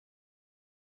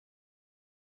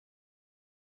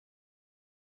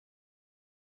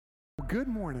Good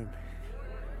morning.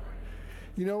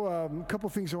 You know, a couple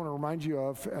things I want to remind you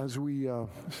of as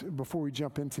before we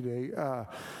jump in today.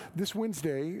 This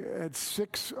Wednesday at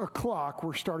 6 o'clock,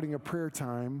 we're starting a prayer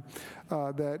time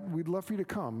that we'd love for you to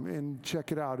come and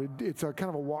check it out. It's a kind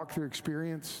of a walkthrough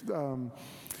experience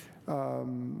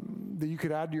that you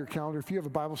could add to your calendar. If you have a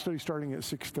Bible study starting at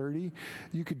 6:30,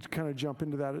 you could kind of jump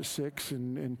into that at 6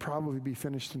 and probably be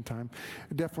finished in time.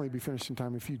 Definitely be finished in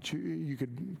time if you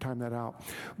could time that out.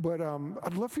 But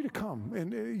I'd love for you to come.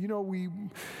 And you know, we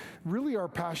really are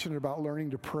passionate about learning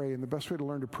to pray, and the best way to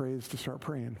learn to pray is to start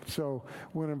praying. So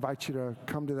we want to invite you to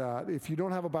come to that. If you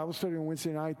don't have a Bible study on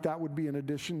Wednesday night, that would be an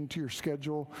addition to your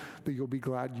schedule that you'll be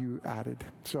glad you added.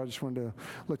 So I just wanted to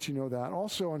let you know that.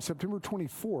 Also, on September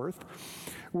 24th,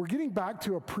 we're getting back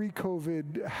to a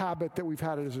pre-COVID habit that we've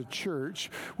had as a church,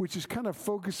 which is kind of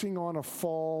focusing on a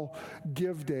fall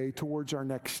give day towards our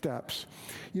next steps.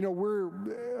 You know,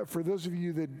 for those of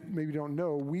you that maybe don't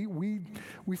know, we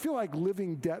feel like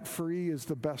living debt-free is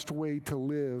the best way to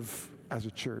live as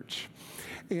a church.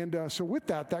 And so with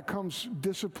that comes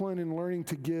discipline and learning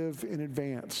to give in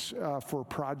advance for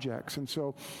projects. And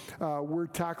so we're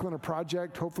tackling a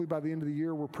project. Hopefully by the end of the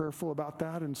year, we're prayerful about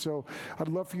that. And so I'd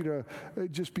love for you to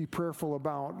just be prayerful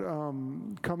about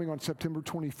coming on September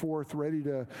 24th, ready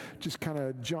to just kind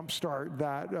of jumpstart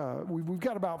that. We've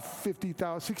got about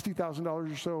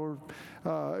 $60,000 or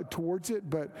so towards it.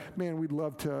 But man, we'd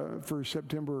love for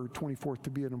September 24th to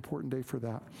be an important day for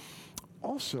that.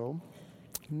 Also,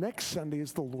 next Sunday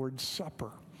is the Lord's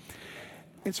Supper.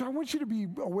 And so I want you to be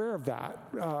aware of that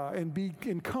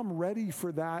and come ready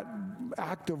for that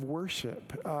act of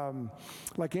worship.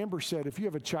 Like Amber said, if you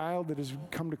have a child that has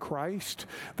come to Christ,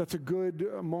 that's a good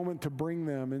moment to bring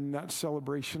them in that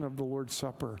celebration of the Lord's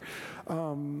Supper.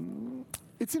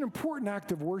 It's an important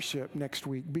act of worship next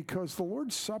week because the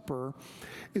Lord's Supper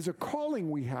is a calling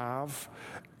we have,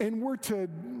 and we're to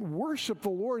worship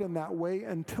the Lord in that way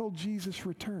until Jesus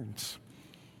returns.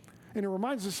 And it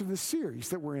reminds us of this series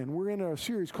that we're in. We're in a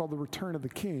series called The Return of the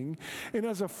King. And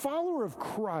as a follower of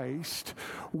Christ,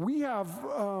 we are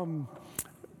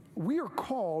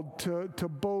called to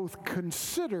both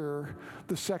consider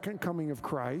the second coming of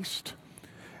Christ,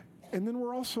 and then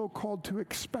we're also called to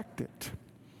expect it.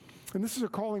 And this is a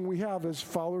calling we have as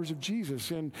followers of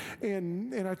Jesus. And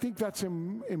I think that's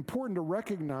important to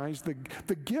recognize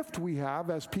the gift we have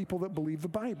as people that believe the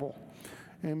Bible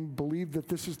and believe that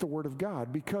this is the Word of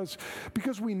God. Because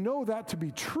we know that to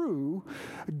be true,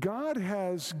 God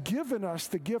has given us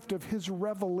the gift of His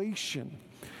revelation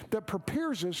that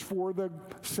prepares us for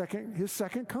His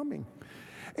second coming.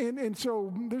 And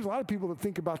so there's a lot of people that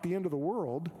think about the end of the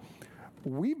world.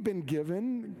 We've been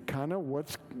given kind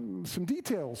of some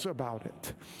details about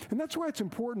it. And that's why it's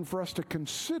important for us to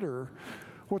consider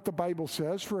what the Bible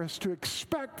says, for us to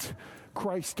expect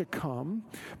Christ to come,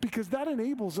 because that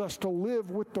enables us to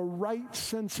live with the right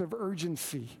sense of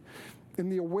urgency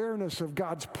and the awareness of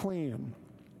God's plan.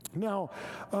 Now,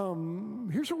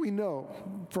 here's what we know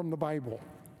from the Bible,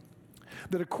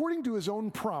 that according to His own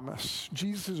promise,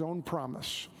 Jesus' own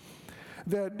promise,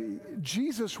 that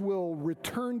Jesus will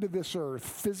return to this earth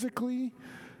physically,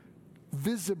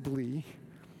 visibly,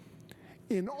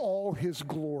 in all His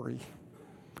glory.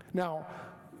 Now,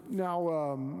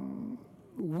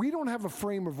 we don't have a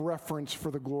frame of reference for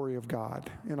the glory of God,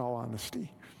 in all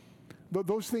honesty.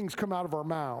 Those things come out of our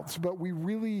mouths, but we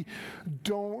really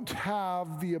don't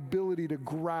have the ability to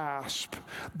grasp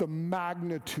the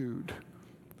magnitude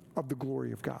of the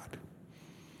glory of God.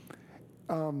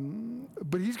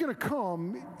 But He's going to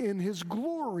come in His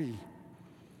glory,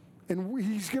 and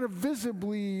He's going to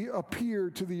visibly appear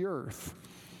to the earth.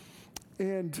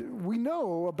 And we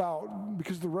know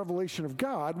because of the revelation of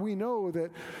God, we know that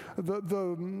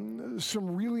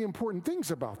some really important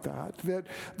things about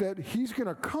that He's going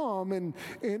to come, and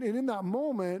in that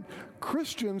moment,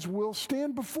 Christians will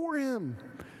stand before Him.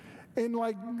 And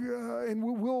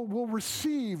we'll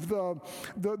receive the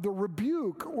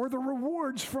rebuke or the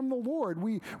rewards from the Lord.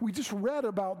 We just read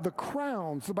about the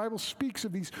crowns. The Bible speaks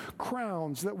of these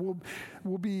crowns that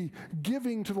we'll be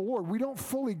giving to the Lord. We don't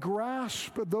fully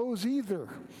grasp those either.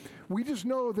 We just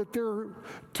know that they're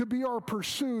to be our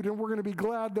pursuit, and we're going to be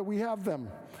glad that we have them,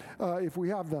 if we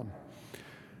have them.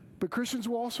 But Christians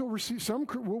will also receive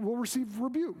will receive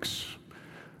rebukes.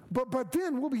 But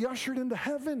then we'll be ushered into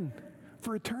heaven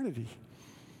for eternity.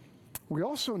 We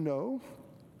also know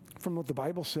from what the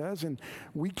Bible says, and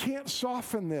we can't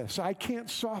soften this. I can't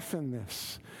soften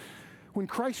this. When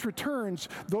Christ returns,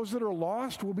 those that are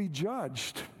lost will be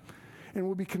judged and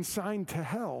will be consigned to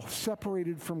hell,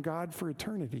 separated from God for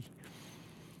eternity.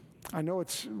 I know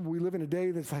we live in a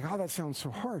day that's like, oh, that sounds so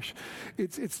harsh.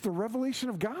 It's the revelation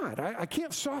of God. I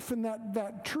can't soften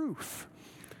that truth,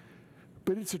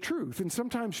 but it's a truth. And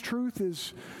sometimes truth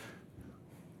is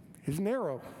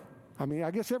narrow. I mean,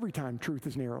 I guess every time truth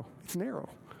is narrow. It's narrow.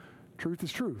 Truth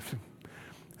is truth.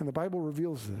 And the Bible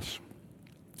reveals this.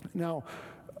 Now,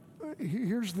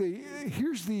 here's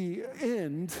the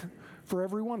end for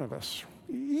every one of us.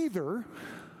 Either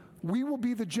we will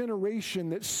be the generation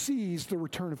that sees the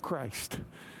return of Christ.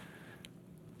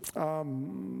 You're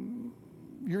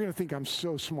going to think I'm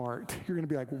so smart. You're going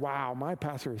to be like, wow, my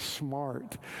pastor is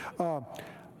smart.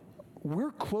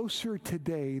 We're closer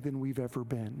today than we've ever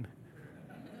been.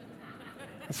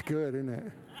 That's good, isn't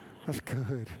it? That's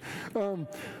good.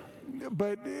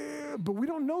 But we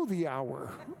don't know the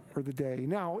hour or the day.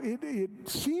 Now, it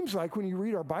seems like when you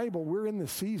read our Bible, we're in the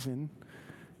season.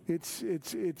 It's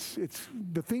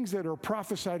the things that are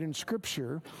prophesied in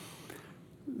Scripture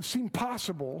seem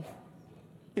possible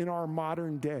in our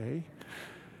modern day.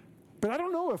 But I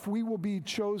don't know if we will be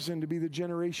chosen to be the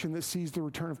generation that sees the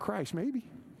return of Christ. Maybe.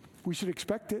 We should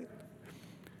expect it.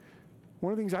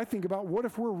 One of the things I think about, what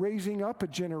if we're raising up a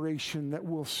generation that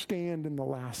will stand in the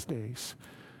last days?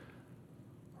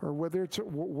 Or whether it's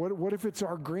what if it's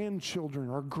our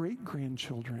grandchildren, our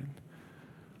great-grandchildren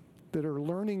that are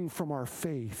learning from our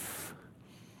faith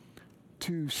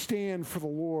to stand for the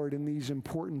Lord in these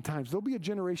important times? There'll be a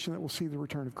generation that will see the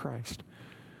return of Christ.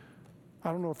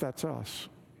 I don't know if that's us.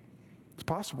 It's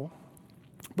possible.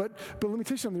 But let me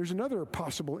tell you something. There's another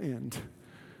possible end.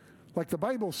 Like the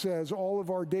Bible says, all of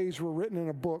our days were written in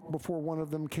a book before one of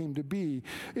them came to be.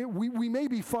 We may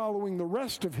be following the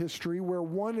rest of history where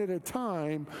one at a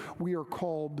time we are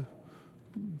called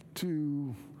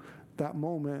to that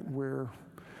moment where,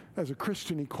 as a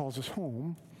Christian, he calls us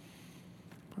home.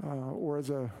 Or as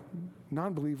a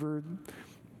non-believer,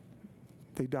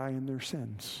 they die in their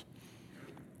sins.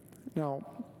 Now,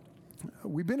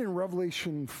 we've been in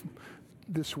Revelation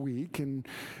this week, and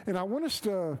I want us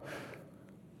to...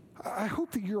 I hope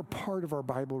that you're a part of our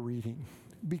Bible reading,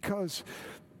 because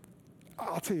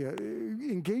I'll tell you,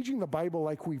 engaging the Bible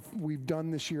like we've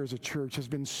done this year as a church has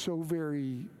been so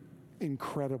very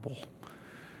incredible.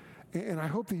 And I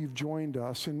hope that you've joined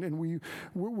us. And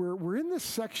we're in this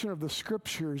section of the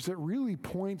Scriptures that really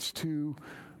points to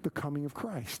the coming of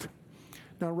Christ.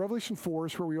 Now, Revelation 4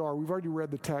 is where we are. We've already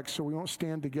read the text, so we won't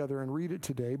stand together and read it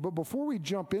today. But before we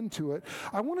jump into it,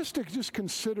 I want us to just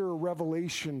consider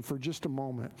Revelation for just a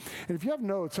moment. And if you have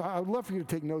notes, I would love for you to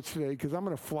take notes today, because I'm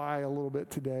going to fly a little bit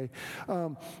today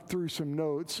through some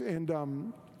notes.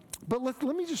 And but let's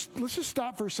just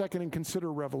stop for a second and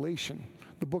consider Revelation,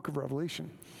 the book of Revelation.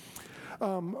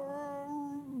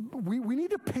 We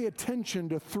need to pay attention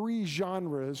to three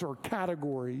genres or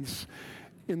categories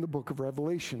in the book of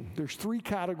Revelation. There's three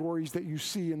categories that you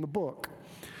see in the book.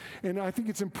 And I think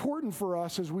it's important for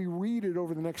us as we read it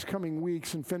over the next coming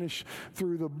weeks and finish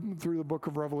through the book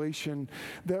of Revelation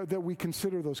that we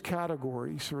consider those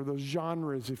categories or those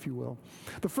genres, if you will.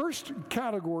 The first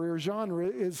category or genre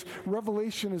is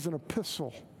Revelation is an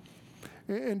epistle.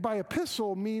 And by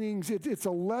epistle meaning it's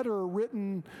a letter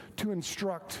written to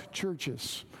instruct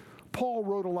churches. Paul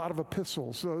wrote a lot of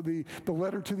epistles, so the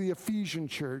letter to the Ephesian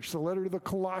church, the letter to the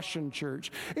Colossian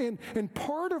church. And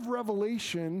part of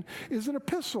Revelation is an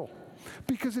epistle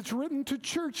because it's written to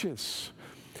churches.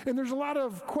 And there's a lot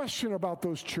of question about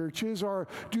those churches.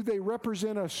 Do they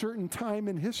represent a certain time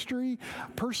in history?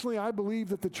 Personally, I believe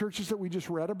that the churches that we just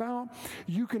read about,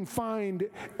 you can find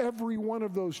every one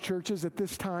of those churches at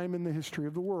this time in the history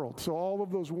of the world. So all of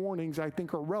those warnings, I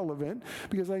think, are relevant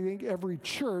because I think every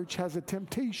church has a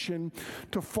temptation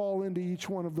to fall into each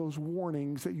one of those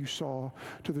warnings that you saw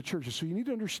to the churches. So you need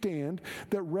to understand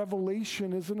that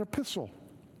Revelation is an epistle.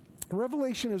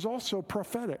 Revelation is also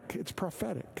prophetic. It's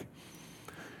prophetic.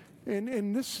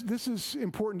 And this is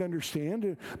important to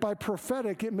understand. By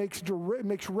prophetic, it makes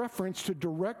reference to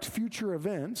direct future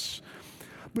events,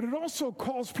 but it also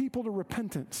calls people to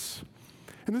repentance.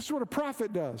 And this is what a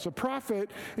prophet does. A prophet,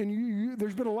 and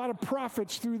there's been a lot of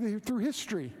prophets through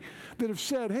history that have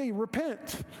said, hey,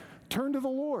 repent, turn to the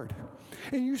Lord.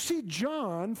 And you see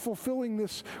John fulfilling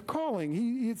this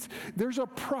calling. There's a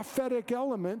prophetic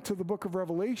element to the book of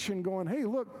Revelation going, hey,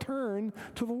 look, turn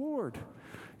to the Lord.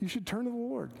 You should turn to the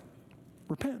Lord.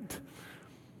 Repent.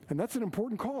 And that's an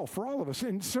important call for all of us.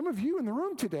 And some of you in the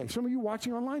room today, some of you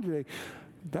watching online today,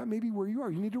 that may be where you are.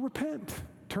 You need to repent.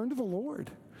 Turn to the Lord.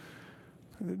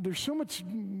 There's so much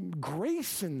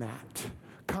grace in that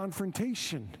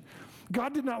confrontation.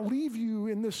 God did not leave you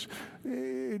in this.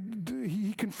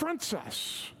 He confronts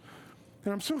us.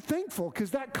 And I'm so thankful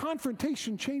because that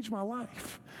confrontation changed my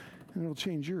life. and it'll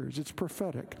change yours. It's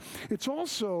prophetic. It's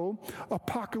also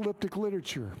apocalyptic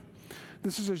literature.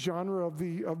 This is a genre of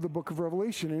the book of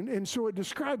Revelation. And so it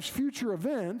describes future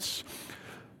events,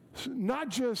 not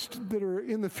just that are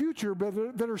in the future,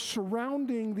 but that are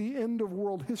surrounding the end of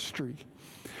world history.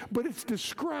 But it's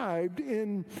described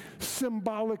in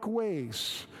symbolic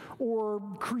ways or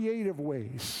creative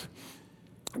ways.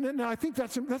 Now, I think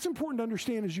that's important to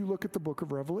understand as you look at the book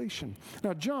of Revelation.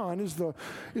 Now, John is the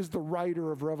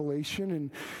writer of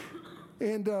Revelation,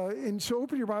 and so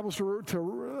open your Bibles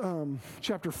to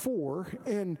chapter 4.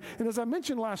 And as I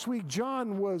mentioned last week,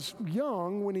 John was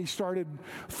young when he started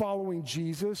following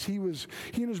Jesus. He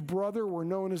and his brother were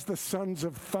known as the sons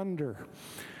of thunder.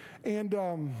 And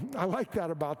I like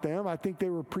that about them. I think they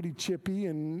were pretty chippy,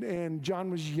 and John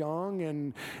was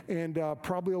young and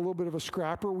probably a little bit of a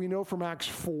scrapper. We know from Acts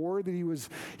 4 that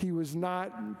he was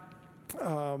not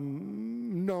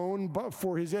known but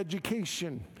for his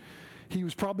education. He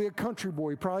was probably a country boy.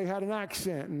 He probably had an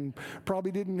accent and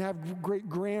probably didn't have great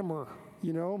grammar,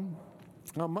 you know.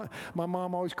 My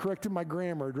mom always corrected my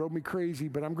grammar. It drove me crazy,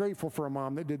 but I'm grateful for a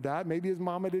mom that did that. Maybe his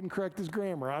mama didn't correct his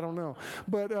grammar. I don't know.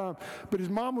 But his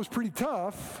mom was pretty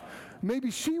tough.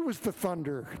 Maybe she was the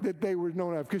thunder that they were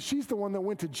known of, because she's the one that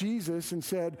went to Jesus and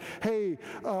said, hey,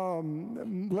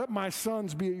 let my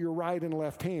sons be at your right and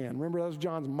left hand. Remember, that was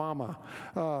John's mama.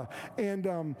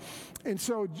 And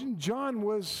so John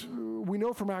was, we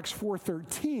know from Acts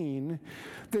 4:13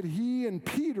 that he and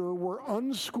Peter were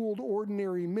unschooled,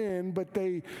 ordinary men, but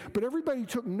everybody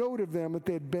took note of them that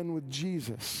they had been with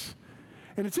Jesus.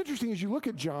 And it's interesting as you look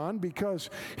at John, because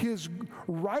his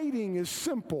writing is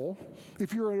simple.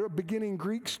 If you're a beginning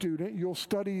Greek student, you'll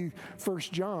study 1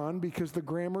 John because the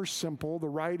grammar's simple, the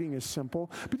writing is simple.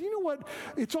 But you know what?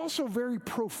 It's also very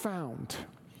profound.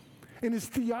 And his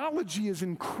theology is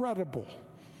incredible.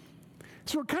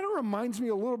 So it kind of reminds me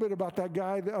a little bit about that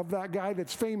guy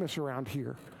that's famous around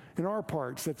here in our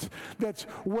parts, that's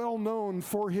well known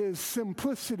for his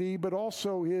simplicity, but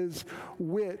also his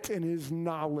wit and his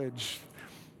knowledge.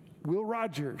 Will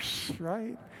Rogers,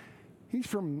 right? He's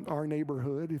from our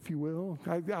neighborhood, if you will,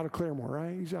 out of Claremore,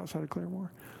 right? He's outside of Claremore.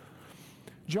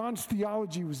 John's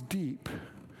theology was deep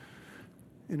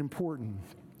and important.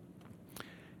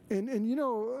 And you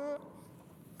know,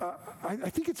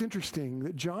 I think it's interesting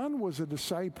that John was a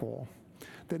disciple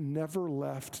that never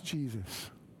left Jesus.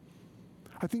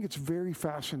 I think it's very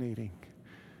fascinating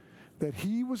that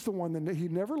he was the one that he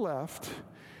never left,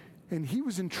 and he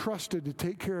was entrusted to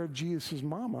take care of Jesus'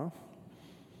 mama.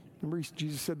 Remember,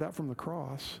 Jesus said that from the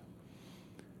cross.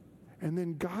 And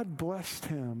then God blessed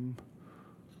him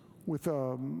with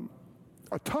a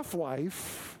tough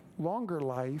life, longer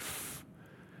life,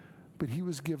 but he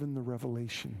was given the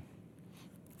revelation.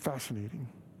 Fascinating.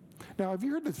 Now, have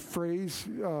you heard the phrase,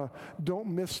 don't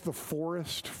miss the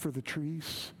forest for the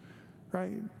trees,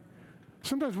 right?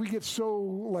 Sometimes we get so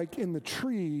like in the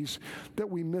trees that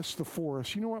we miss the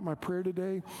forest. You know what? My prayer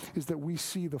today is that we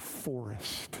see the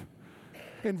forest.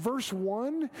 In verse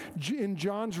 1, in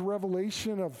John's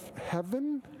revelation of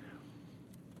heaven,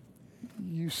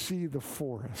 you see the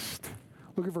forest.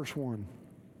 Look at verse 1.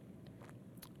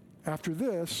 After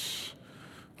this,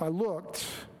 I looked,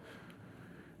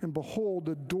 and behold,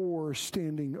 a door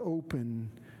standing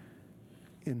open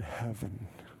in heaven.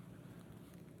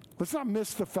 Let's not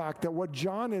miss the fact that what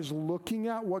John is looking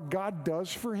at, what God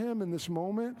does for him in this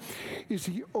moment, is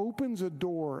he opens a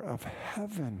door of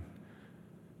heaven.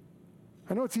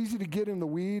 I know it's easy to get in the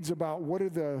weeds about what are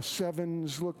the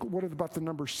sevens, what about the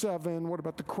number 7, what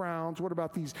about the crowns, what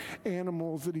about these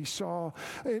animals that he saw.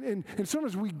 And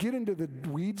sometimes we get into the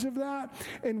weeds of that,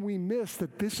 and we miss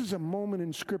that this is a moment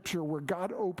in Scripture where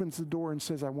God opens the door and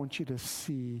says, I want you to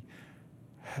see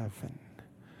heaven.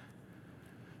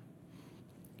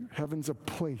 Heaven's a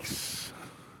place.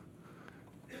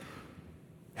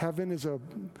 Heaven is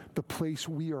the place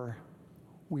we are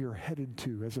headed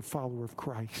to as a follower of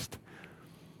Christ.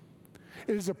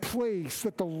 It is a place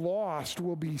that the lost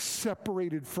will be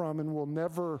separated from and will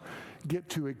never get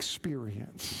to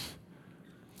experience.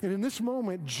 And in this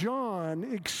moment, John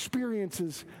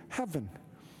experiences heaven.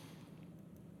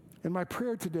 And my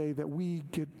prayer today that we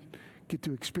get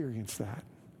to experience that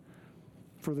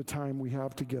for the time we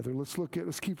have together.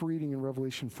 Let's keep reading in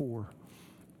Revelation 4.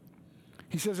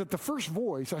 He says, at the first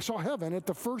voice, I saw heaven, at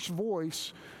the first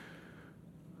voice,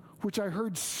 which I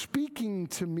heard speaking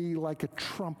to me like a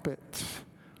trumpet.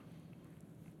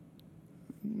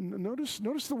 Notice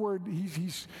the word,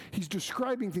 he's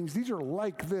describing things. These are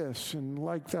like this and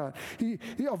like that.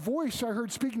 A voice I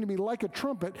heard speaking to me like a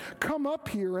trumpet. Come up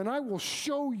here and I will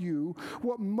show you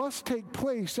what must take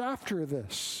place after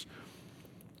this.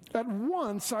 At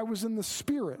once I was in the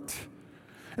Spirit,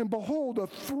 and behold, a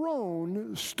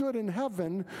throne stood in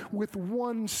heaven with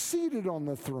one seated on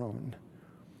the throne.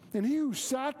 And he who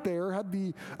sat there had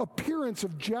the appearance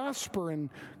of jasper and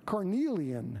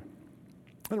carnelian.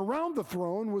 And around the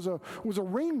throne was a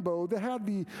rainbow that had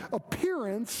the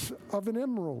appearance of an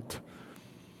emerald.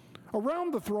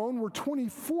 Around the throne were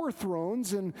 24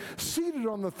 thrones, and seated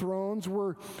on the thrones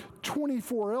were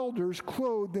 24 elders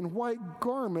clothed in white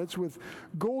garments with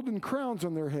golden crowns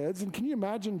on their heads. And can you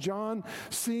imagine John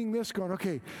seeing this going,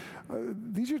 okay,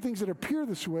 these are things that appear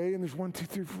this way, and there's 1, 2,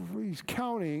 3, 4, he's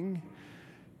counting,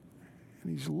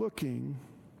 and he's looking.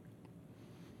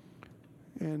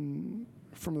 And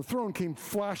from the throne came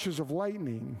flashes of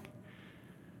lightning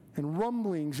and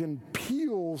rumblings and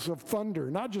peals of thunder.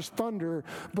 Not just thunder,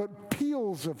 but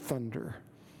peals of thunder.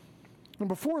 And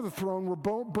before the throne were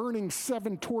burning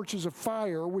 7 torches of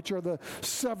fire, which are the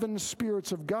 7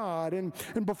 spirits of God. And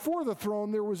before the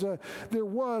throne there was,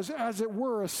 as it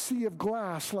were, a sea of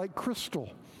glass like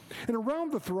crystal. And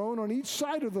around the throne, on each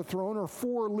side of the throne, are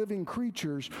 4 living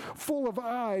creatures, full of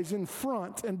eyes in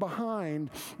front and behind.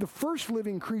 The first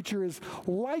living creature is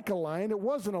like a lion. It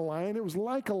wasn't a lion, it was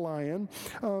like a lion.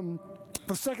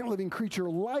 The second living creature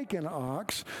like an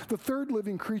ox. The third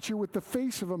living creature with the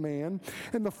face of a man.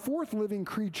 And the fourth living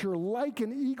creature like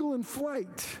an eagle in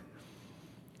flight.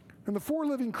 And the 4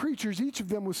 living creatures, each of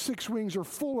them with 6 wings, are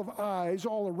full of eyes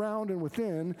all around and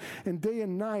within. And day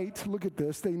and night, look at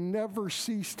this, they never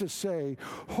cease to say,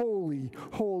 Holy,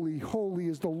 holy, holy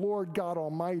is the Lord God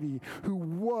Almighty, who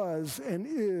was and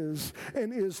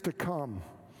is to come.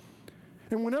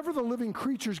 And whenever the living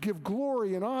creatures give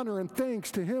glory and honor and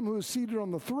thanks to him who is seated on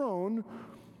the throne,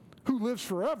 who lives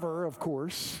forever, of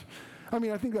course. I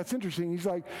mean, I think that's interesting. He's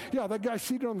like, yeah, that guy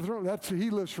seated on the throne,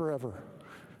 he lives forever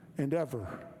and ever.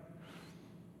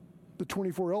 The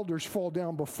 24 elders fall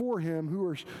down before him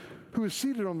who is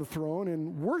seated on the throne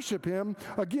and worship him,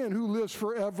 again, who lives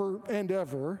forever and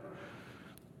ever.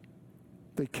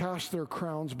 They cast their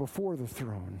crowns before the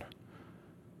throne,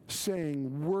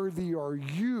 saying, Worthy are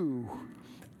you,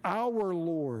 our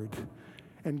Lord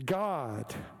and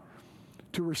God,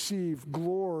 to receive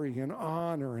glory and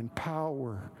honor and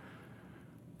power,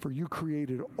 for you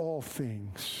created all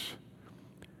things,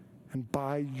 and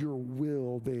by your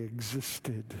will they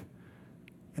existed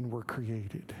and were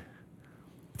created.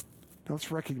 Now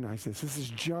let's recognize this. This is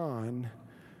John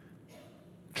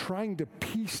trying to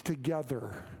piece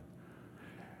together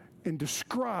and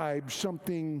describe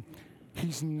something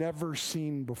he's never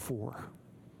seen before.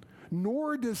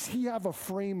 Nor does he have a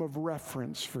frame of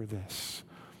reference for this.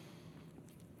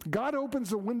 God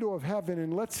opens the window of heaven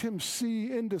and lets him see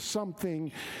into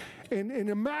something. And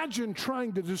imagine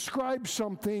trying to describe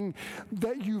something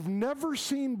that you've never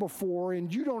seen before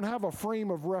and you don't have a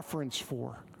frame of reference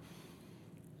for.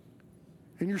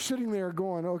 And you're sitting there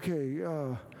going, okay,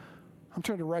 I'm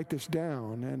trying to write this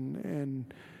down,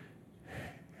 and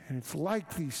it's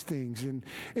like these things. And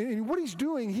what he's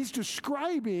doing, he's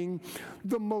describing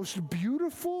the most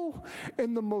beautiful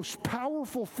and the most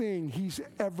powerful thing he's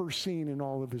ever seen in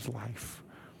all of his life.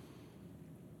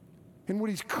 And what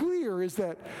he's clear is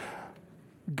that,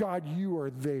 God, you are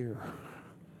there.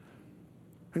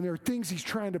 And there are things he's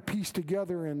trying to piece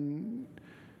together and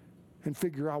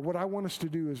figure out. What I want us to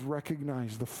do is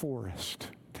recognize the forest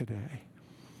today.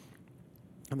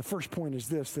 And the first point is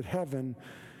this, that heaven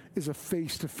is a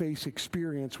face-to-face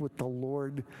experience with the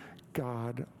Lord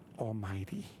God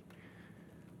Almighty.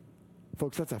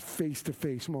 Folks, that's a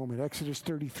face-to-face moment. Exodus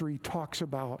 33 talks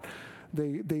about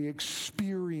they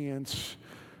experience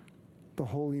the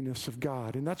holiness of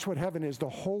God. And that's what heaven is. The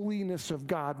holiness of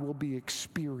God will be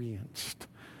experienced.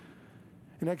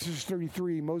 In Exodus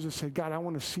 33, Moses said, God, I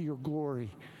want to see your glory.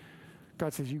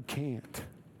 God says, you can't.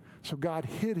 So God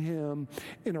hid him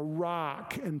in a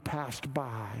rock and passed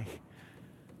by.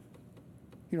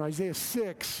 You know, Isaiah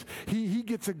 6, he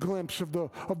gets a glimpse of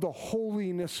the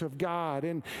holiness of God.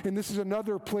 And this is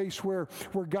another place where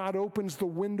God opens the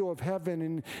window of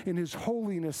heaven in his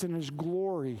holiness and his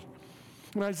glory.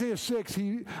 In Isaiah 6,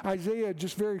 Isaiah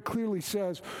just very clearly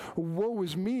says, Woe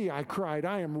is me, I cried,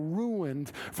 I am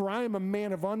ruined, for I am a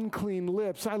man of unclean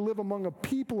lips. I live among a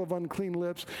people of unclean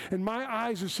lips, and my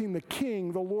eyes have seen the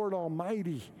King, the Lord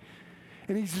Almighty.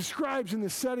 And he describes in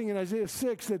this setting in Isaiah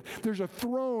 6 that there's a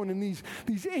throne and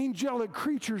these angelic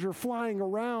creatures are flying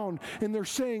around and they're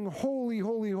saying, Holy,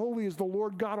 holy, holy is the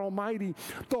Lord God Almighty.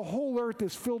 The whole earth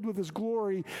is filled with his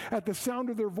glory. At the sound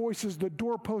of their voices, the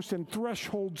doorposts and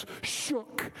thresholds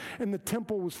shook and the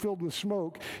temple was filled with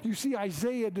smoke. You see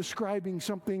Isaiah describing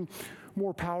something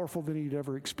more powerful than he'd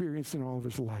ever experienced in all of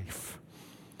his life.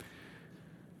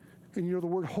 And the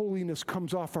word holiness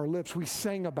comes off our lips. We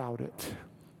sang about it.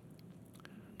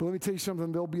 But let me tell you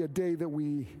something, there'll be a day that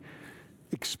we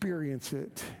experience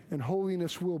it, and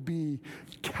holiness will be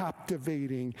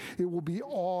captivating. It will be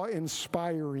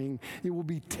awe-inspiring. It will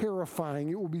be terrifying.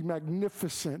 It will be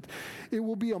magnificent. It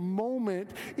will be a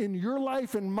moment in your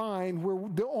life and mine where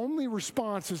the only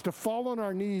response is to fall on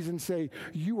our knees and say,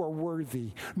 you are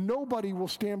worthy. Nobody will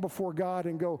stand before God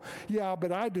and go, yeah,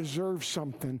 but I deserve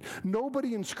something.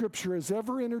 Nobody in Scripture has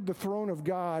ever entered the throne of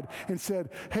God and said,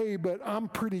 hey, but I'm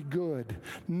pretty good.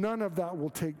 None of that will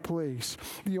take place.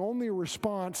 The only response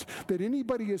that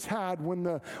anybody has had when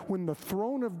the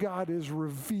throne of God is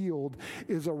revealed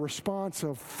is a response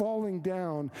of falling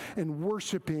down and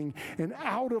worshiping, and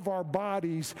out of our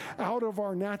bodies, out of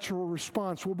our natural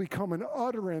response will become an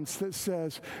utterance that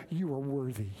says, you are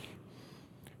worthy.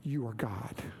 You are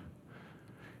God,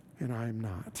 and I am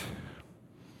not.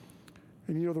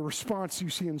 And the response you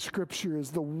see in Scripture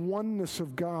is the oneness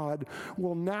of God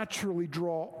will naturally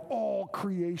draw all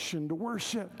creation to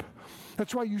worship.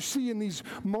 That's why you see in these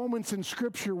moments in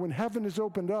Scripture when heaven is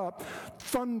opened up,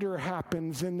 thunder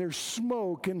happens and there's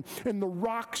smoke and the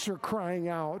rocks are crying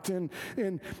out. And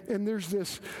there's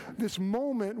this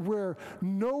moment where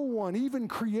no one, even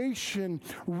creation,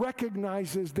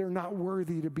 recognizes they're not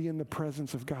worthy to be in the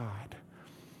presence of God.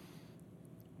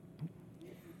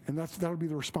 And that'll be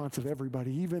the response of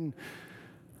everybody, even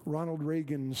Ronald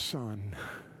Reagan's son,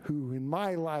 who in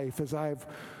my life, as I've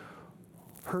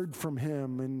heard from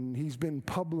him, and he's been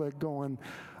public going,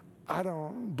 I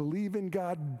don't believe in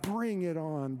God, bring it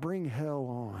on, bring hell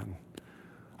on.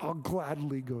 I'll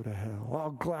gladly go to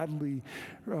hell.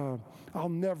 I'll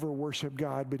never worship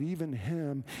God. But even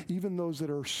him, even those that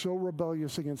are so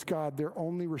rebellious against God, their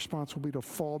only response will be to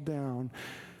fall down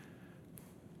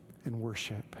and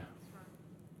worship.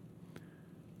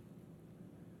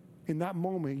 In that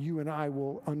moment, you and I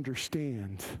will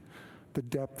understand the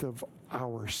depth of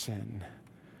our sin.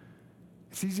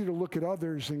 It's easy to look at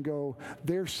others and go,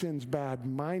 their sin's bad,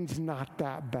 mine's not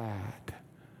that bad.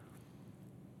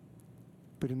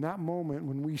 But in that moment,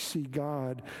 when we see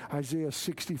God, Isaiah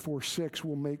 64:6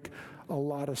 will make a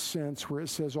lot of sense, where it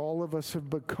says, all of us have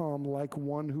become like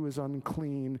one who is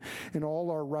unclean, and all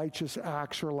our righteous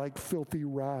acts are like filthy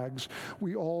rags.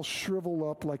 We all shrivel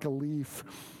up like a leaf,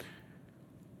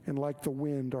 and like the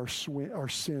wind, our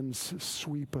sins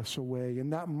sweep us away. In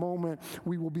that moment,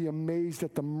 we will be amazed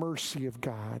at the mercy of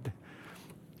God.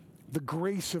 The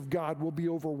grace of God will be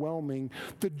overwhelming.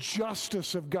 The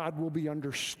justice of God will be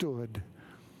understood.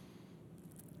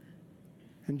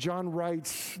 And John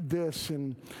writes this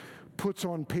and puts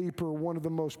on paper one of the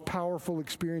most powerful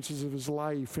experiences of his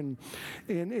life. And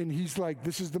he's like,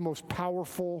 this is the most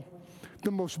powerful,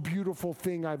 the most beautiful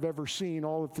thing I've ever seen,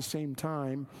 all at the same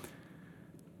time.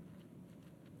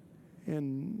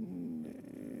 And,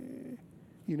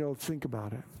 think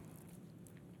about it.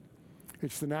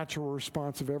 It's the natural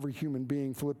response of every human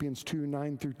being. Philippians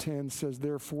 2:9-10 says,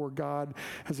 therefore God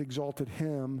has exalted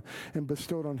him and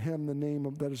bestowed on him the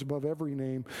name that is above every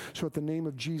name, so at the name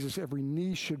of Jesus every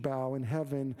knee should bow in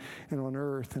heaven and on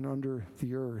earth and under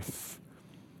the earth.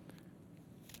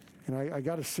 And I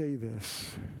got to say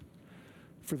this.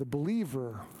 For the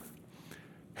believer,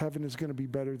 heaven is going to be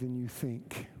better than you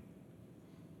think.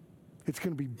 It's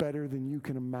going to be better than you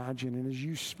can imagine. And as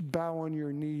you bow on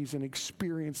your knees and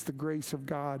experience the grace of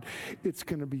God, it's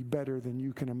going to be better than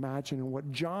you can imagine. And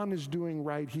what John is doing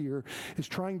right here is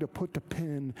trying to put to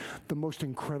pen the most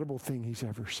incredible thing he's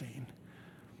ever seen.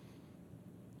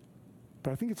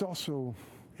 But I think it's also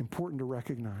important to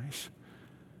recognize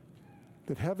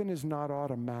that heaven is not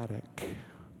automatic.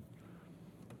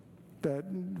 That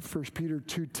 1 Peter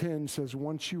 2:10 says,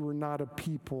 once you were not a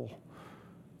people,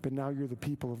 but now you're the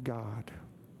people of God.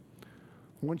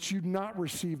 Once you'd not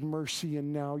received mercy,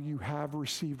 and now you have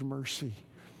received mercy.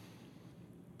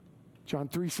 John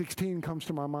 3:16 comes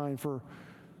to my mind, for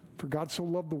God so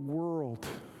loved the world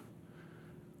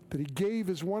that he gave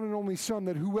his one and only Son,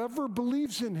 that whoever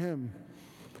believes in him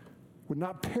would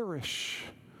not perish,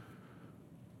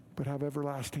 but have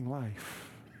everlasting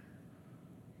life.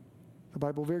 The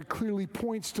Bible very clearly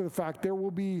points to the fact there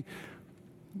will be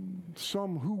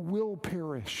some who will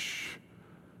perish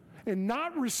and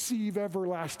not receive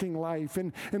everlasting life.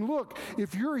 And look,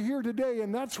 if you're here today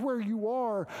and that's where you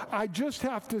are, I just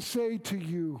have to say to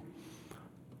you,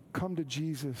 come to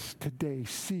Jesus today,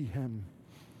 see him.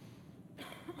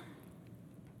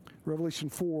 Revelation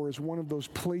 4 is one of those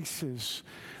places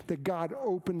that God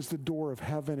opens the door of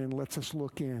heaven and lets us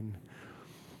look in.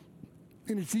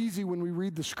 And it's easy when we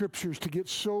read the scriptures to get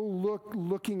so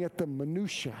looking at the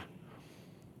minutia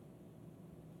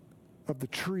of the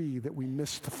tree that we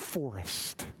miss the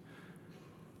forest.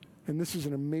 And this is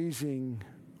an amazing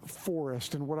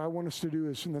forest. And what I want us to do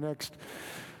is in the next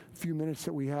few minutes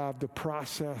that we have to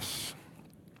process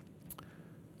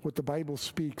what the Bible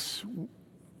speaks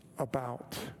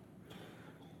about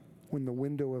when the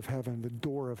window of heaven, the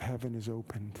door of heaven is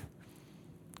opened.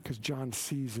 Because John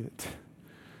sees it.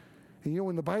 And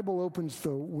when the Bible opens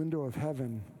the window of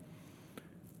heaven,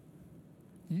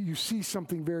 you see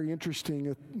something very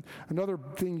interesting. Another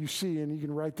thing you see, and you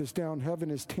can write this down,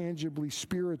 heaven is tangibly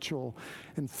spiritual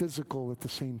and physical at the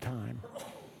same time.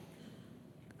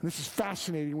 And this is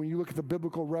fascinating when you look at the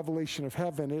biblical revelation of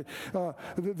heaven.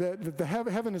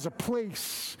 Heaven is a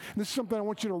place. And this is something I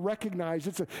want you to recognize.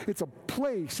 It's a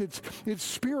place. It's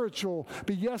spiritual,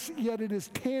 but yet it is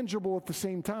tangible at the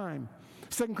same time.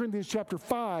 2 Corinthians chapter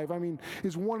 5,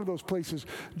 is one of those places.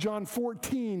 John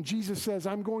 14, Jesus says,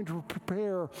 I'm going to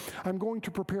prepare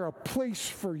a place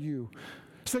for you.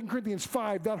 2 Corinthians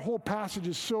 5, that whole passage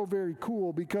is so very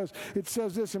cool because it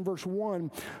says this in verse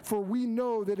 1, for we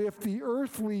know that if the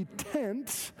earthly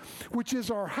tent, which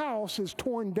is our house, is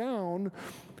torn down,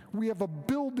 we have a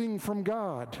building from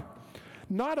God,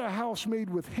 not a house made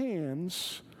with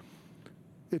hands,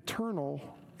 eternal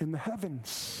in the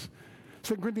heavens.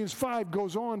 2 Corinthians 5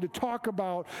 goes on to talk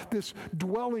about this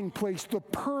dwelling place, the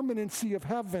permanency of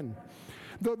heaven,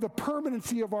 the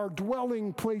permanency of our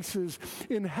dwelling places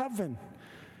in heaven.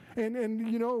 And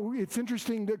it's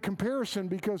interesting, the comparison,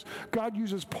 because God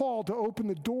uses Paul to open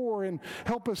the door and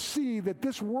help us see that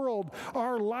this world,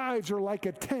 our lives are like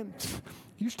a tent.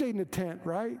 You stayed in a tent,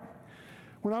 right?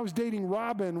 When I was dating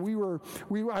Robin,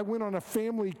 I went on a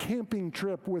family camping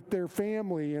trip with their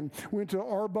family and went to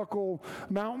Arbuckle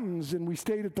Mountains, and we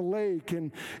stayed at the lake,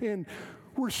 and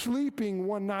we're sleeping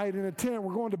one night in a tent.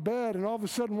 We're going to bed, and all of a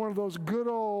sudden one of those good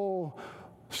old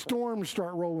storms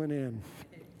start rolling in,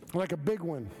 like a big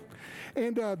one.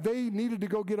 And they needed to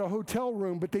go get a hotel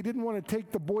room, but they didn't want to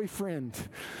take the boyfriend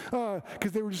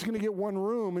because they were just going to get one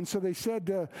room. And so they said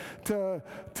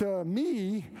to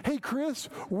me, hey, Chris,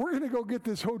 we're going to go get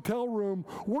this hotel room.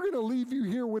 We're going to leave you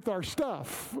here with our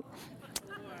stuff.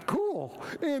 Cool.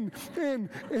 And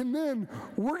then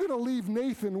we're going to leave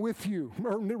Nathan with you,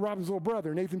 or Robin's little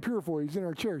brother, Nathan Purefoy. He's in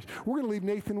our church. We're going to leave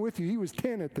Nathan with you. He was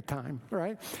 10 at the time,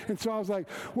 right? And so I was like,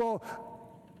 well,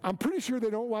 I'm pretty sure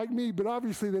they don't like me, but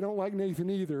obviously they don't like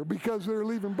Nathan either because they're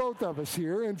leaving both of us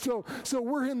here. And so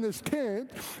we're in this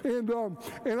tent, and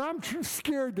I'm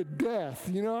scared to death.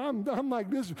 I'm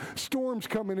like, this storm's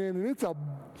coming in, and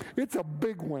it's a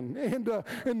big one.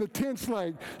 And the tent's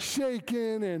like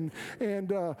shaking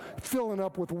and filling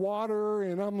up with water.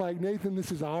 And I'm like, Nathan,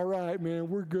 this is all right, man.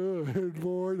 We're good,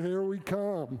 Lord. Here we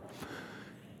come.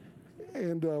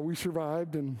 And we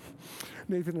survived, and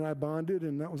Nathan and I bonded,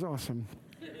 and that was awesome.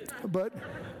 But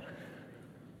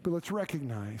let's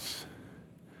recognize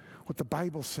what the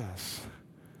Bible says.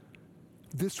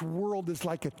 This world is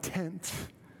like a tent.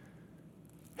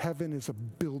 Heaven is a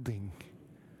building.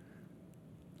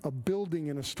 A building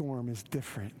in a storm is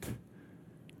different.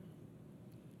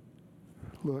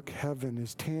 Look, heaven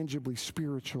is tangibly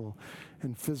spiritual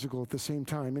and physical at the same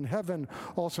time. In heaven,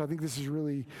 also, I think this is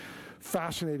really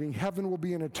fascinating. Heaven will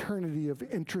be an eternity of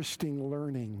interesting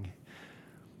learning.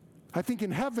 I think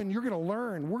in heaven, you're going to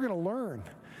learn. We're going to learn.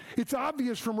 It's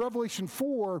obvious from Revelation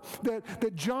 4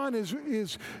 that John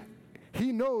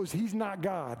he knows he's not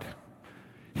God.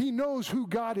 He knows who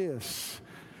God is.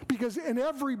 And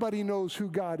everybody knows who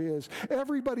God is.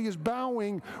 Everybody is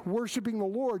bowing, worshiping the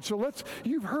Lord. So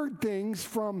you've heard things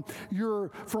from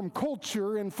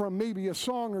culture and from maybe a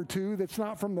song or two that's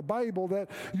not from the Bible that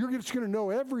you're just going to know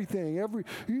everything.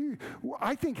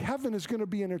 I think heaven is going to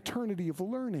be an eternity of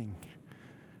learning.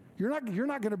 You're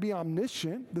not going to be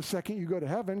omniscient the second you go to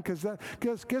heaven because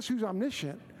guess who's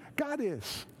omniscient? God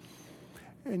is.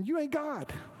 And you ain't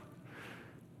God.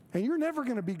 And you're never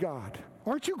going to be God.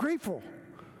 Aren't you grateful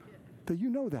that you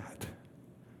know that?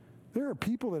 There are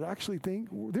people that actually think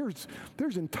there's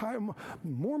entire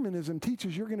Mormonism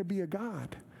teaches you're going to be a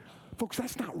God. Folks,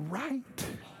 that's not right.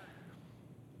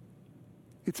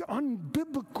 It's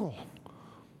unbiblical.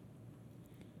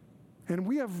 And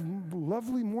we have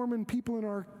lovely Mormon people in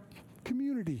our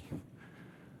community.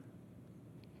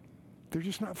 They're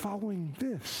just not following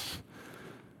this.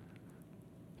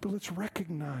 But let's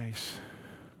recognize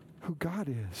who God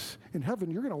is. In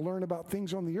heaven, you're going to learn about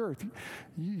things on the earth.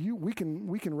 We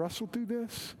can wrestle through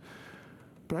this,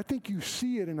 but I think you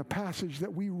see it in a passage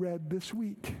that we read this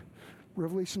week,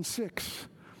 Revelation 6,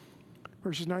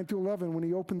 verses 9 through 11. When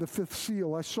he opened the fifth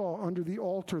seal, I saw under the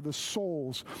altar the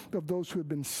souls of those who had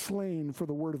been slain for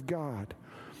the word of God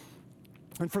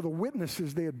and for the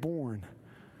witnesses they had borne.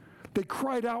 They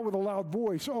cried out with a loud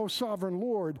voice, "O sovereign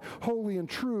Lord, holy and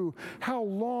true, how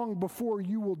long before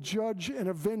you will judge and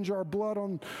avenge our blood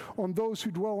on those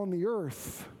who dwell on the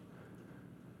earth?"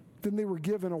 Then they were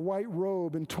given a white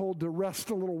robe and told to rest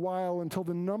a little while until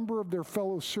the number of their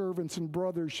fellow servants and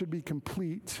brothers should be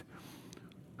complete,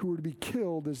 who were to be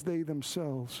killed as they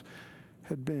themselves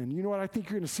had been. You know what I think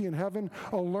you're going to see in heaven?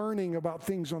 A learning about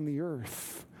things on the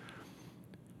earth.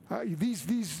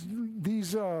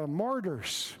 These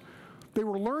martyrs, they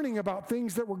were learning about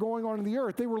things that were going on in the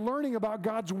earth. They were learning about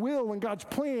God's will and God's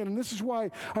plan. And this is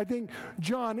why I think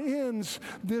John ends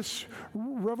this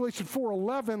Revelation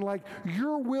 4:11 like,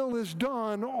 your will is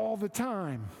done all the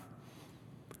time.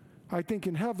 I think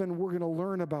in heaven we're going to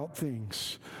learn about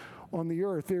things on the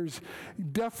earth. There's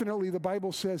definitely, the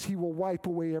Bible says, he will wipe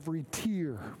away every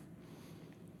tear.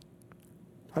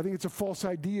 I think it's a false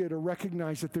idea to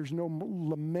recognize that there's no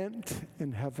lament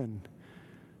in heaven.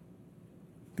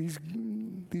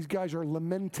 These guys are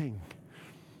lamenting,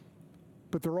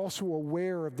 but they're also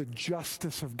aware of the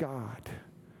justice of God.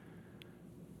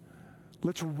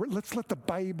 Let's let the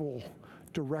Bible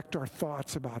direct our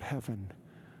thoughts about heaven,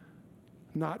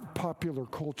 not popular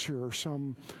culture or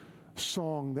some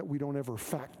song that we don't ever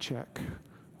fact check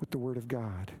with the Word of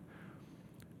God.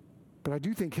 But I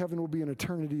do think heaven will be an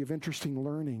eternity of interesting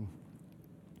learning.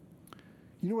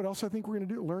 You know what else I think we're going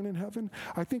to learn in heaven?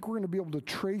 I think we're going to be able to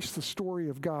trace the story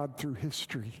of God through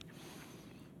history.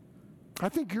 I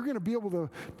think you're going to be able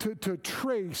to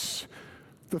trace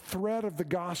the thread of the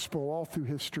gospel all through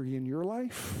history in your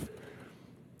life,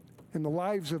 in the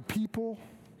lives of people.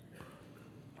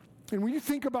 And when you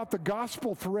think about the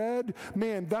gospel thread,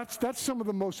 man, that's some of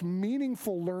the most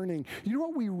meaningful learning. You know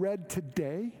what we read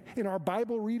today in our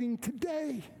Bible reading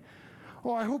today?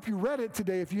 Oh, I hope you read it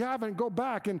today. If you haven't, go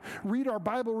back and read our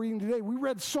Bible reading today. We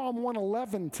read Psalm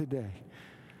 111 today.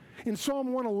 In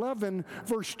Psalm 111,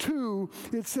 verse 2,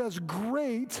 it says,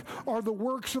 "Great are the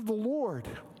works of the Lord.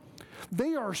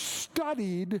 They are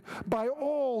studied by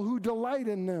all who delight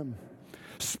in them.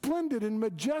 Splendid and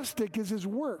majestic is his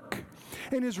work,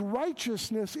 and his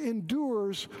righteousness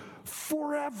endures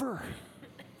forever.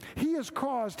 He has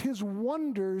caused his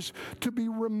wonders to be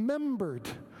remembered.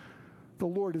 The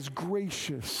Lord is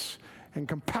gracious and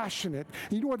compassionate."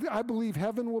 You know what I believe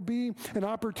heaven will be? An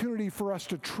opportunity for us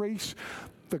to trace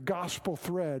the gospel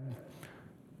thread.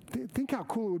 Think how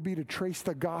cool it would be to trace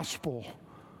the gospel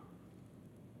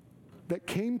that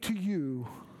came to you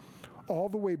all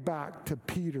the way back to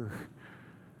Peter.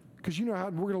 Because you know how,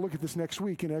 we're going to look at this next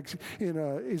week in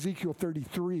Ezekiel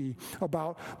 33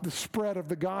 about the spread of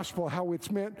the gospel, how it's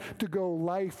meant to go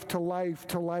life to life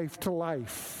to life to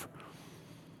life.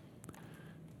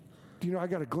 Do you know, I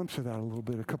got a glimpse of that a little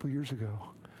bit a couple years ago.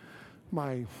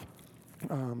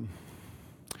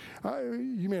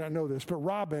 You may not know this, but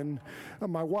Robin,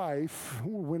 my wife,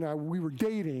 when we were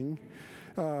dating,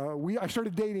 I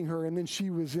started dating her, and then she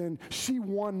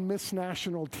won Miss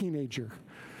National Teenager.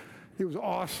 It was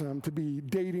awesome to be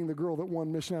dating the girl that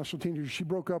won Miss National Teenager. She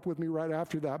broke up with me right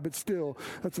after that, but still,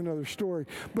 that's another story.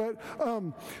 But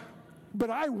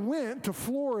I went to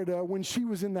Florida when she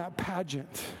was in that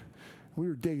pageant. We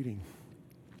were dating.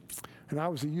 And I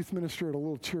was a youth minister at a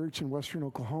little church in western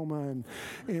Oklahoma.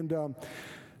 And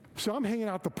so I'm hanging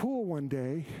out the pool one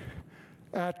day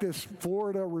at this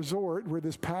Florida resort where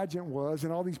this pageant was,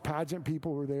 and all these pageant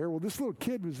people were there. Well, this little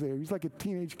kid was there. He's like a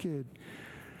teenage kid,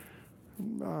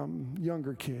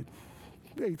 younger kid,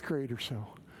 8th grade or so.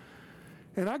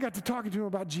 And I got to talking to him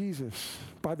about Jesus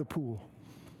by the pool.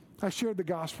 I shared the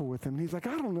gospel with him. And he's like,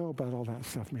 "I don't know about all that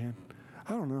stuff, man.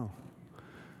 I don't know."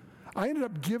 I ended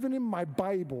up giving him my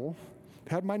Bible,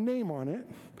 had my name on it,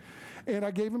 and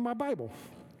I gave him my Bible.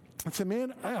 I said,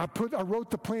 "Man," I wrote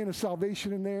the plan of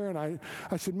salvation in there, and I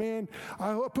said, "Man,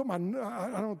 I put my,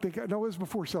 I don't think, no, it was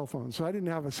before cell phones, so I didn't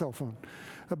have a cell phone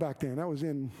back then. I was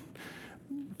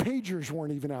pagers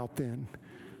weren't even out then.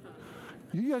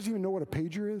 You guys even know what a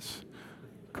pager is?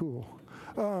 Cool.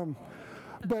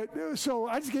 So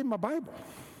I just gave him my Bible.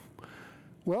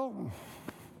 Well,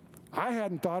 I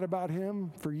hadn't thought about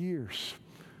him for years.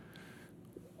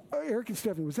 Eric and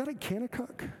Stephanie, was that at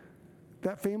Kanakuk?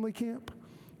 That family camp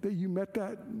that you met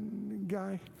that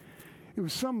guy? It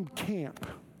was some camp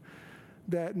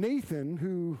that Nathan,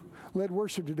 who led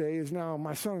worship today, is now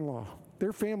my son-in-law.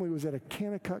 Their family was at a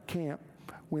Kanakuk camp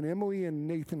when Emily and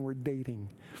Nathan were dating.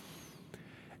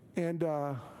 And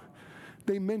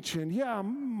they mentioned, yeah,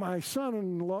 my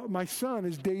son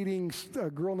is dating a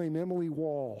girl named Emily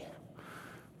Wall.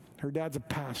 Her dad's a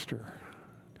pastor.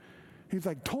 He's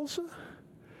like, "Tulsa?"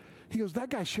 He goes, "That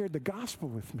guy shared the gospel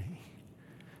with me."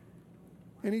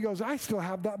 And he goes, "I still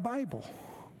have that Bible."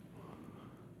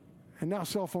 And now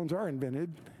cell phones are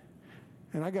invented.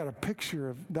 And I got a picture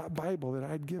of that Bible that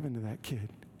I'd given to that kid.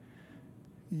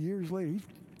 Years later, he's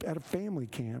at a family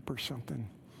camp or something.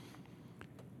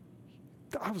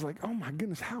 I was like, oh my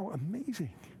goodness, how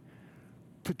amazing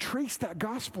to trace that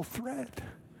gospel thread.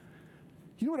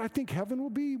 You know what I think heaven will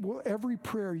be? Well, every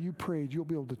prayer you prayed, you'll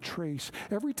be able to trace.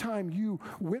 Every time you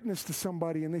witness to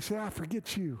somebody and they say, I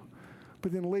forget you.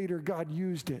 But then later, God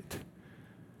used it.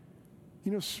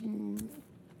 You know,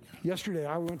 yesterday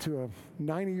I went to a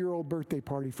 90-year-old birthday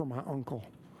party for my uncle.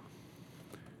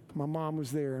 My mom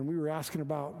was there, and we were asking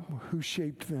about who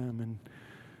shaped them. And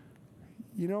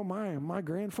you know, my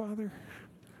grandfather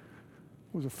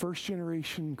was a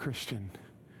first-generation Christian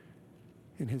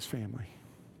in his family.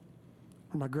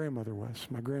 Or my grandmother was.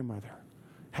 My grandmother,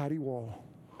 Hattie Wall.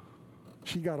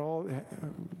 She got all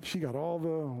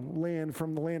the land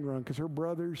from the land run because her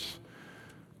brothers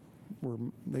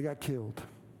they got killed.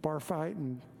 Bar fight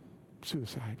and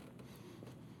suicide.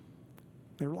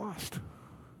 They're lost.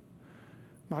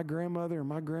 My grandmother and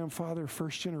my grandfather,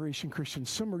 first-generation Christians.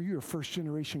 Some of you are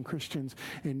first-generation Christians,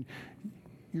 and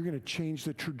you're going to change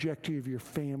the trajectory of your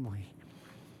family.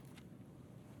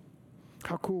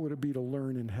 How cool would it be to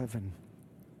learn in heaven?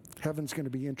 Heaven's going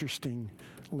to be interesting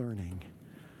learning.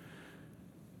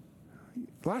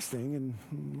 Last thing, and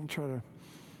I'll try to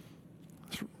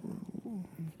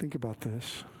think about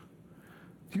this.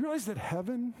 Do you realize that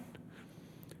heaven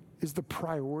is the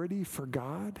priority for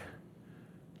God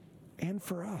and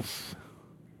for us?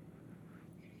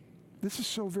 This is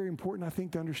so very important, I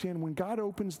think, to understand. When God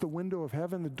opens the window of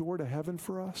heaven, the door to heaven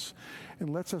for us,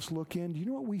 and lets us look in, do you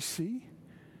know what we see?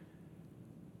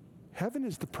 Heaven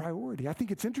is the priority. I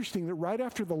think it's interesting that right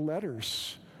after the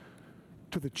letters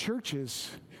to the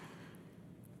churches,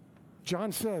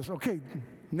 John says, okay,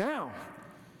 now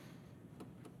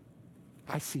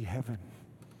I see heaven.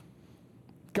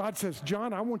 God says,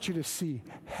 John, I want you to see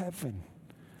heaven.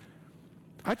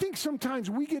 I think sometimes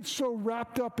we get so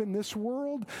wrapped up in this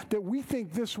world that we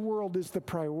think this world is the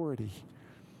priority.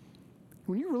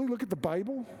 When you really look at the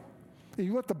Bible, and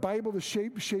you let the Bible to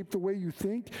shape the way you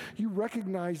think, you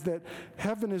recognize that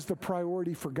heaven is the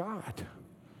priority for God.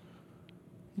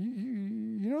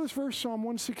 You know this verse, Psalm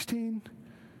 116,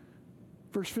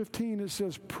 verse 15, it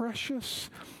says, precious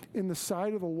in the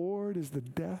sight of the Lord is the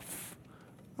death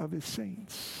of his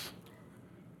saints.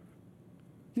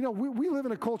 You know, we live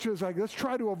in a culture that's like, let's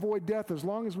try to avoid death as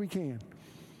long as we can.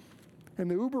 And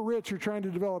the uber rich are trying to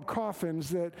develop coffins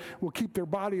that will keep their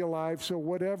body alive, so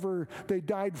whatever they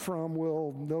died from,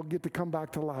 they'll get to come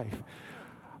back to life.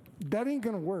 That ain't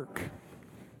going to work.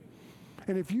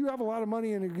 And if you have a lot of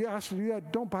money and you're asked to do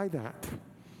that, don't buy that.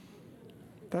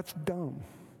 That's dumb.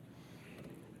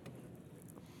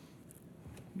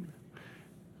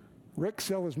 Rick,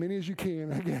 sell as many as you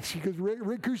can, I guess, because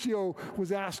Rick Cuscio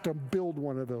was asked to build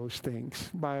one of those things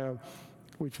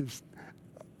which is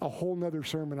a whole nother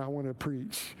sermon I want to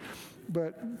preach.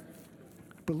 But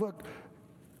look,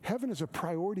 heaven is a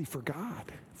priority for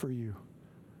God, for you.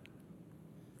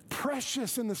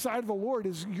 Precious in the sight of the Lord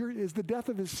is the death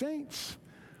of his saints.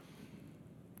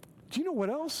 Do you know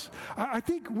what else? I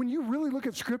think when you really look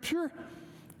at Scripture,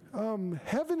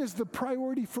 heaven is the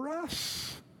priority for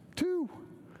us, too.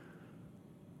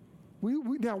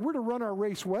 Now, we're to run our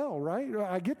race well, right?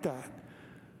 I get that.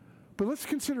 But let's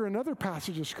consider another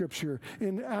passage of Scripture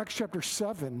in Acts chapter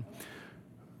 7.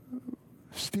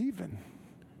 Stephen.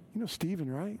 You know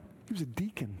Stephen, right? He was a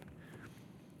deacon.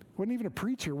 Wasn't even a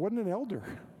preacher, wasn't an elder.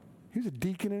 He was a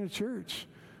deacon in a church.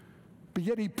 But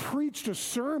yet he preached a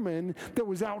sermon that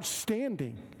was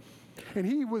outstanding. And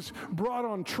he was brought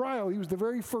on trial. He was the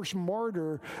very first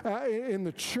martyr in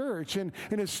the church. And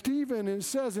as Stephen, it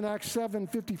says in Acts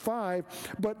 7:55,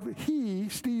 but he,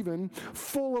 Stephen,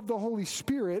 full of the Holy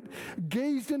Spirit,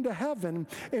 gazed into heaven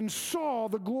and saw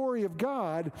the glory of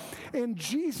God and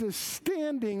Jesus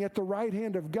standing at the right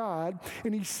hand of God.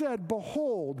 And he said,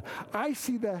 behold, I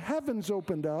see the heavens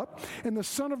opened up and the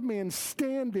Son of Man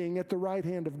standing at the right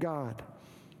hand of God.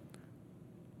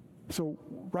 So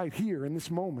right here in this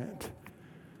moment,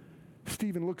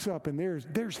 Stephen looks up and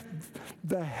there's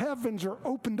the heavens are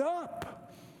opened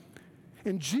up.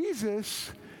 And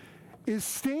Jesus is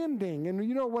standing. And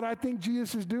you know what I think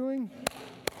Jesus is doing?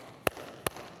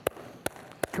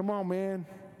 Come on, man.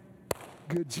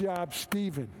 Good job,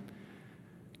 Stephen.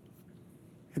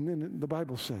 And then the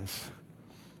Bible says,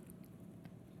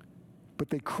 but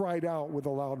they cried out with a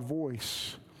loud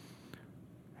voice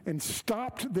and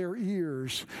stopped their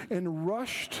ears and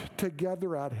rushed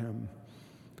together at him.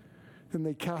 Then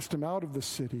they cast him out of the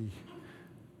city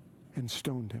and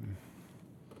stoned him.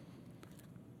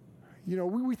 You know,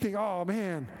 we think, oh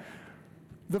man,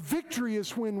 The victory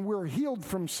is when we're healed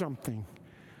from something.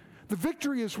 The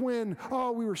victory is when,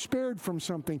 we were spared from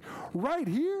something. Right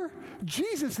here,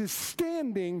 Jesus is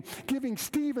standing, giving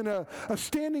Stephen a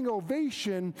standing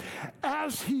ovation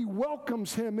as he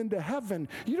welcomes him into heaven.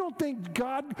 You don't think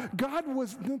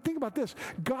think about this,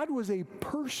 God was a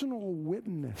personal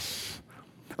witness,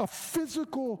 a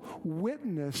physical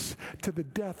witness to the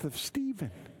death of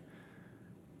Stephen.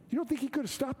 You don't think he could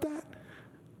have stopped that?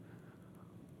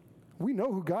 We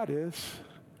know who God is.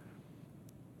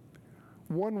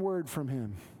 One word from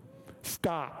him: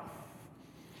 stop.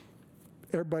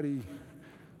 Everybody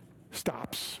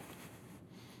stops.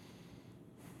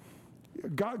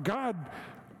 God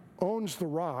owns the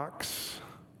rocks.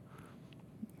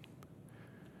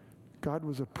 God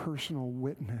was a personal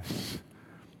witness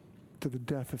to the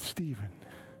death of Stephen.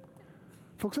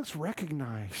 Folks, let's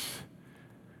recognize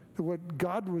that what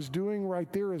God was doing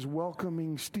right there is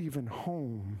welcoming Stephen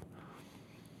home.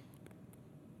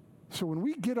 So when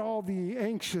we get all the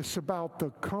anxious about the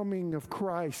coming of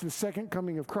Christ, the second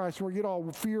coming of Christ, when we get all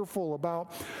fearful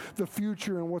about the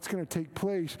future and what's going to take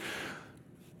place,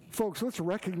 folks, let's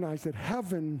recognize that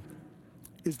heaven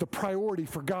is the priority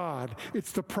for God.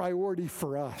 It's the priority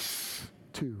for us,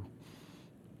 too.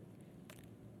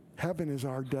 Heaven is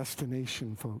our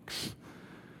destination, folks.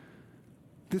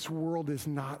 This world is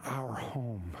not our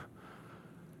home.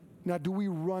 Now, do we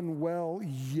run well?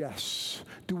 Yes.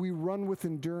 Do we run with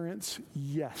endurance?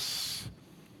 Yes.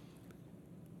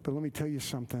 But let me tell you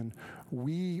something.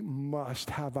 We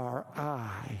must have our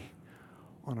eye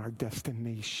on our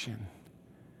destination.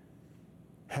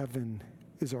 Heaven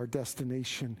is our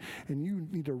destination. And you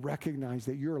need to recognize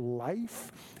that your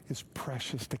life is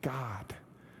precious to God.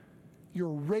 Your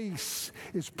race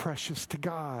is precious to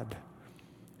God.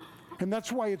 And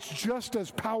that's why it's just as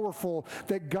powerful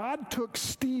that God took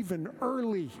Stephen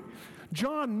early.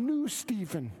 John knew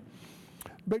Stephen.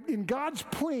 But in God's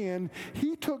plan,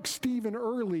 he took Stephen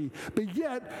early. But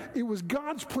yet, it was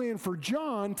God's plan for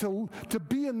John to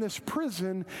be in this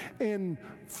prison and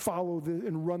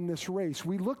and run this race.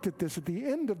 We looked at this at the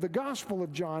end of the Gospel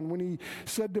of John when he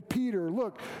said to Peter,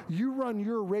 look, you run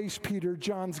your race, Peter.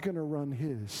 John's going to run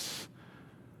his.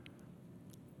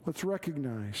 Let's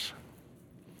recognize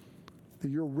that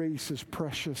your race is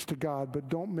precious to God, but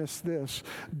don't miss this.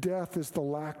 Death is the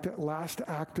last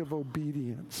act of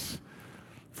obedience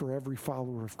for every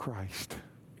follower of Christ.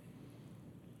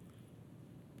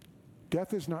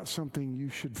 Death is not something you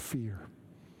should fear.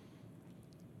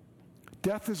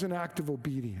 Death is an act of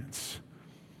obedience.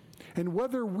 And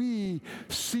whether we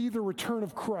see the return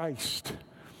of Christ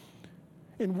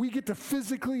and we get to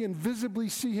physically and visibly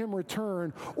see him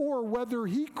return, or whether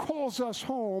he calls us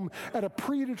home at a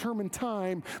predetermined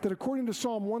time that, according to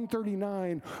Psalm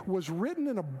 139, was written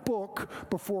in a book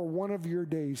before one of your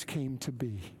days came to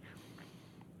be.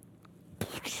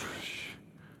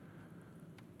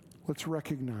 Let's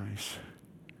recognize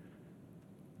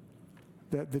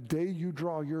that the day you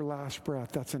draw your last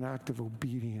breath, that's an act of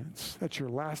obedience. That's your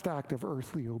last act of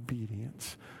earthly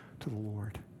obedience to the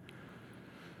Lord.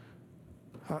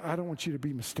 I don't want you to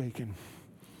be mistaken.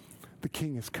 The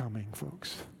King is coming,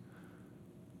 folks.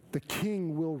 The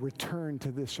King will return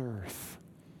to this earth.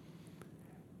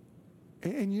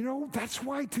 And you know, that's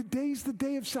why today's the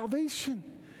day of salvation.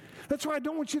 That's why I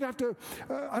don't want you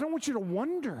to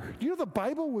wonder. You know, the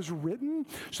Bible was written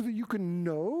so that you can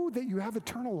know that you have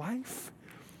eternal life.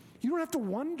 You don't have to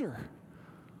wonder.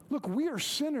 Look, we are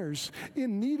sinners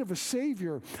in need of a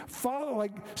Savior.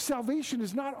 Salvation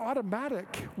is not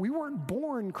automatic. We weren't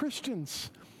born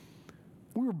Christians.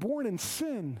 We were born in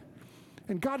sin.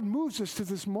 And God moves us to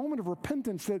this moment of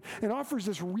repentance and offers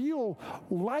this real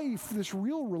life, this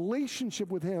real relationship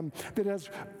with him that has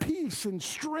peace and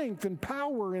strength and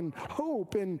power and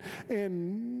hope and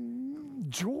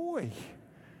joy.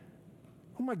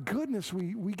 Oh my goodness,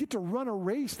 we get to run a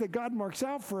race that God marks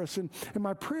out for us. And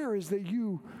my prayer is that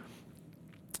you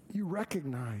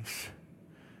recognize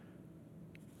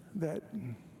that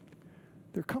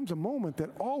there comes a moment that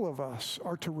all of us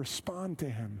are to respond to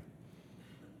him.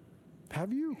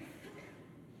 Have you?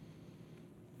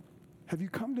 Have you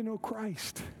come to know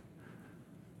Christ?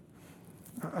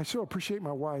 I so appreciate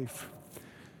my wife.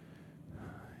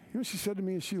 You know what she said to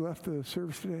me as she left the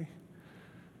service today?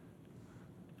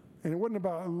 And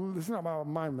this is not about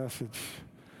my message.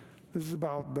 This is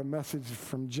about the message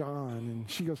from John.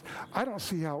 And she goes, I don't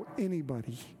see how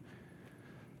anybody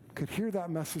could hear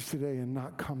that message today and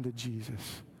not come to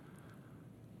Jesus.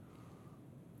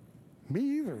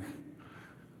 Me either.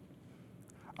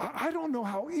 I don't know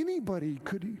how anybody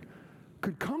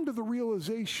could come to the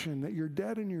realization that you're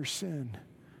dead in your sin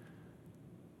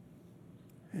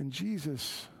And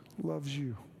Jesus loves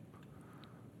you.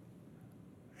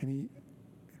 And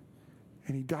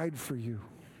he died for you.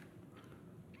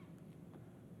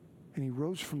 And he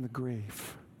rose from the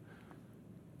grave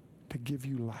to give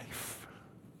you life.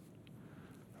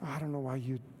 I don't know why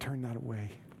you'd turn that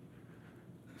away.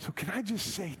 So can I just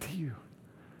say to you,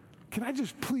 can I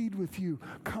just plead with you,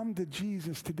 come to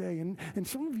Jesus today. And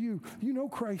some of you, you know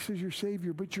Christ as your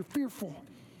Savior, but you're fearful.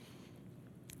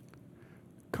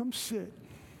 Come sit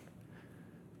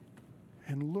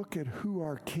and look at who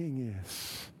our King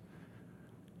is.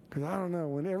 Because I don't know,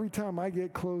 when every time I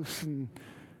get close and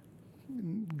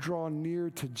draw near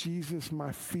to Jesus,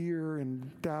 my fear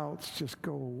and doubts just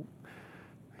go.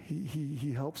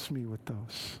 He helps me with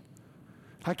those.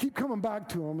 I keep coming back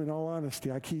to him, in all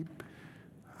honesty. I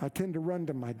tend to run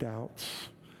to my doubts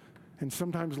and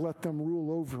sometimes let them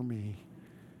rule over me.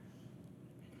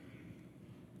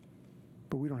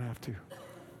 But we don't have to.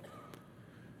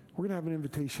 We're going to have an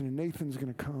invitation, and Nathan's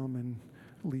going to come and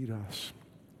lead us.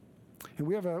 And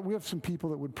we have some people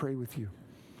that would pray with you.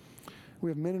 We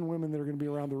have men and women that are going to be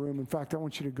around the room. In fact, I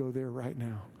want you to go there right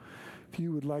now. If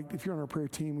you're on our prayer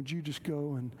team, would you just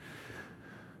go and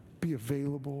be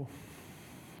available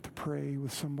to pray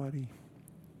with somebody?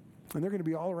 And they're going to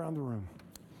be all around the room.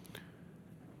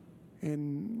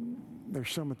 And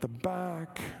there's some at the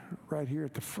back, right here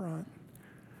at the front.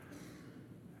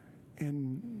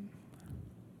 And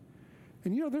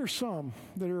there's some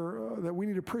that we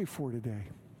need to pray for today.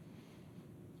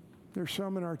 There's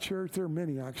some in our church, there are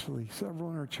many actually,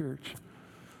 several in our church,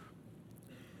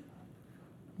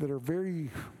 that are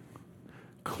very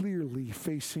clearly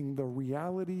facing the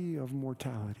reality of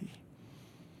mortality.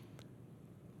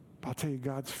 But I'll tell you,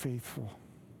 God's faithful.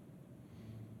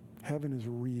 Heaven is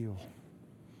real.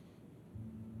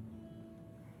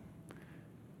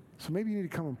 So maybe you need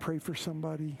to come and pray for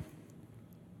somebody.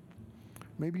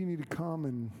 Maybe you need to come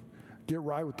and get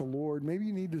right with the Lord. Maybe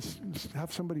you need to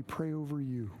have somebody pray over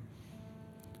you.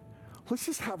 Let's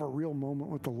just have a real moment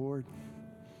with the Lord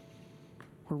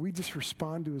where we just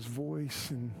respond to his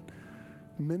voice and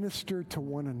minister to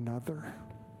one another.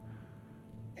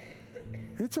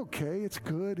 It's okay. It's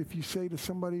good if you say to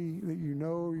somebody that you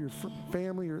know, your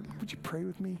family, or would you pray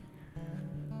with me?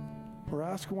 Or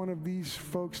ask one of these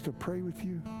folks to pray with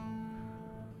you.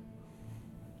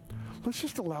 Let's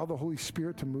just allow the Holy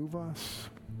Spirit to move us.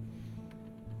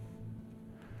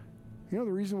 You know,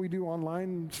 the reason we do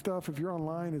online stuff, if you're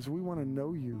online, is we want to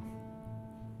know you.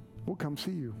 We'll come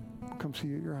see you. We'll come see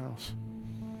you at your house.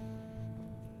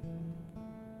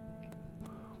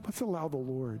 Let's allow the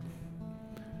Lord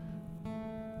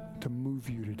to move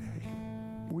you today.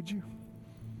 Would you?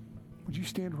 Would you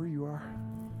stand where you are?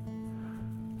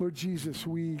 Lord Jesus,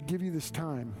 we give you this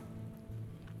time.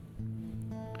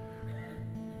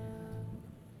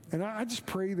 And I just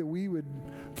pray that we would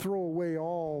throw away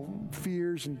all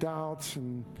fears and doubts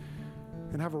and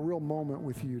have a real moment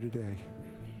with you today.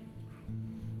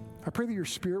 I pray that your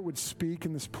Spirit would speak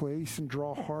in this place and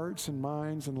draw hearts and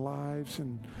minds and lives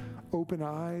and open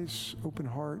eyes, open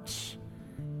hearts.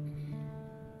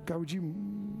 God,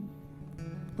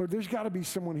 Lord, there's got to be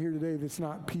someone here today that's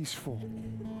not peaceful.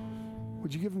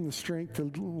 Would you give them the strength to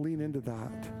lean into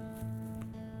that?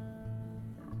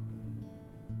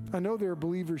 I know there are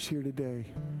believers here today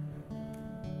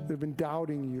that have been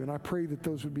doubting you, and I pray that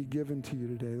those would be given to you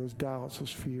today, those doubts, those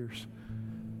fears.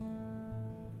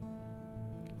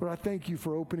 Lord, I thank you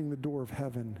for opening the door of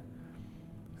heaven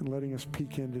and letting us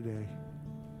peek in today.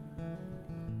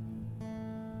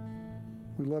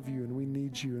 We love you and we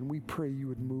need you, and we pray you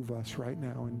would move us right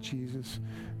now. In Jesus'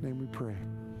 name we pray.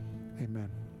 Amen.